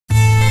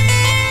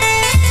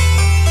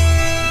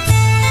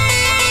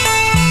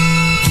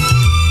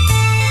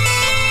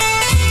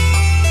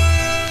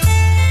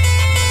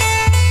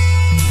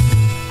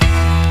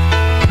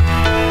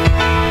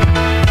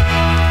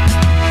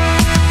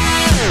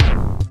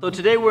So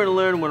today we're gonna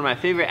learn one of my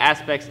favorite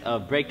aspects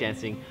of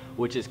breakdancing,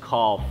 which is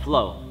called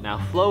flow. Now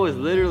flow is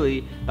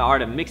literally the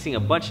art of mixing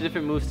a bunch of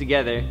different moves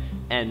together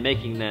and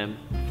making them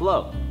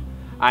flow.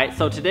 Alright,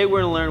 so today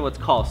we're gonna learn what's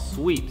called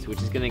sweeps,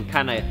 which is gonna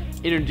kinda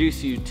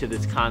introduce you to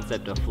this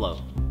concept of flow.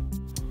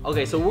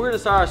 Okay, so we're gonna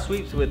start our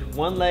sweeps with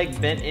one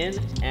leg bent in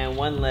and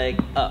one leg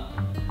up.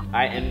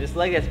 Alright, and this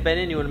leg that's bent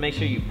in, you wanna make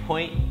sure you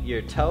point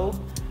your toe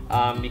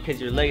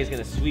because your leg is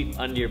gonna sweep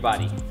under your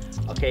body.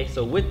 Okay,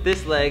 so with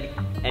this leg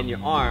and your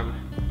arm,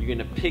 you're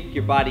gonna pick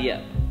your body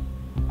up.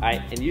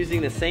 Alright, and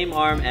using the same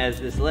arm as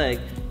this leg,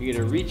 you're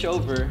gonna reach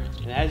over,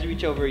 and as you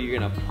reach over, you're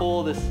gonna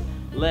pull this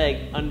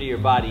leg under your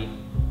body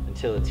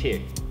until it's here.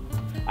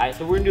 Alright,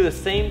 so we're gonna do the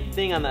same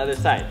thing on the other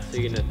side. So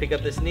you're gonna pick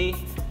up this knee,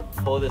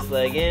 pull this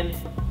leg in,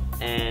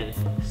 and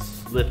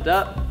lift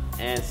up,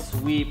 and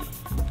sweep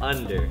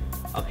under.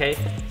 Okay,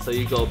 so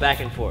you go back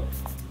and forth.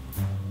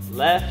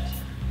 Left,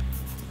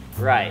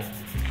 right,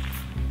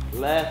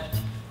 left,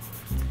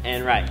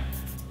 and right.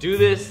 Do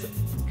this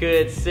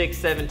good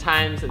 6-7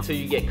 times until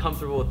you get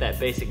comfortable with that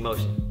basic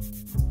motion.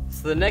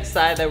 So the next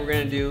side that we're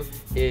gonna do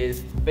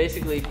is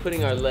basically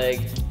putting our leg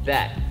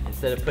back.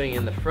 Instead of putting it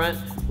in the front,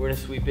 we're gonna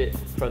sweep it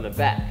from the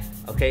back.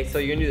 Okay, so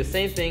you're gonna do the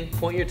same thing,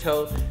 point your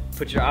toe,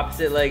 put your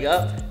opposite leg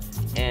up,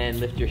 and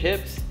lift your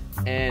hips,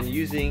 and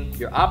using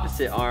your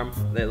opposite arm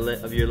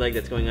of your leg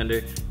that's going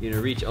under, you're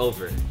gonna reach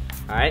over.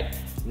 All right,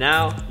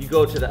 now you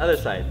go to the other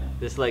side.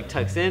 This leg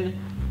tucks in,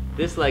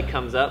 this leg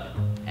comes up,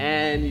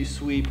 and you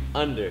sweep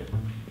under.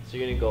 So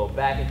you're gonna go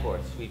back and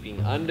forth,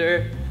 sweeping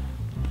under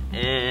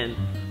and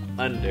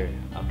under.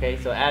 Okay,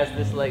 so as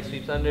this leg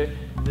sweeps under,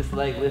 this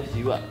leg lifts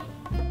you up.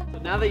 So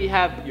now that you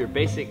have your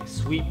basic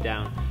sweep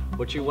down,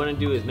 what you wanna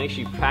do is make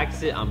sure you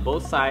practice it on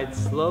both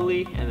sides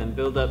slowly and then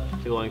build up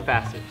to going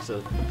faster.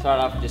 So start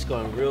off just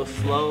going real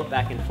slow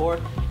back and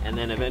forth, and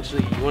then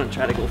eventually you wanna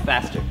try to go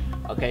faster.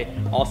 Okay,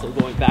 also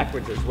going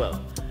backwards as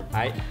well.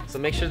 Alright, so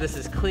make sure this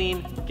is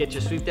clean, get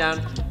your sweep down,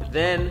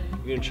 then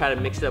you're gonna try to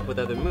mix it up with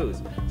other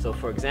moves. So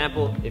for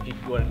example, if you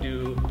wanna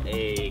do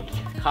a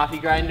coffee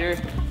grinder,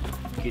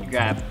 you could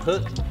grab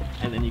hook,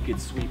 and then you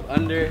could sweep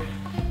under.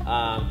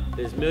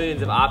 There's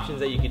millions of options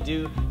that you could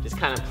do. Just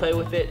kind of play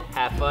with it,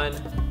 have fun,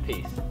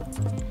 peace.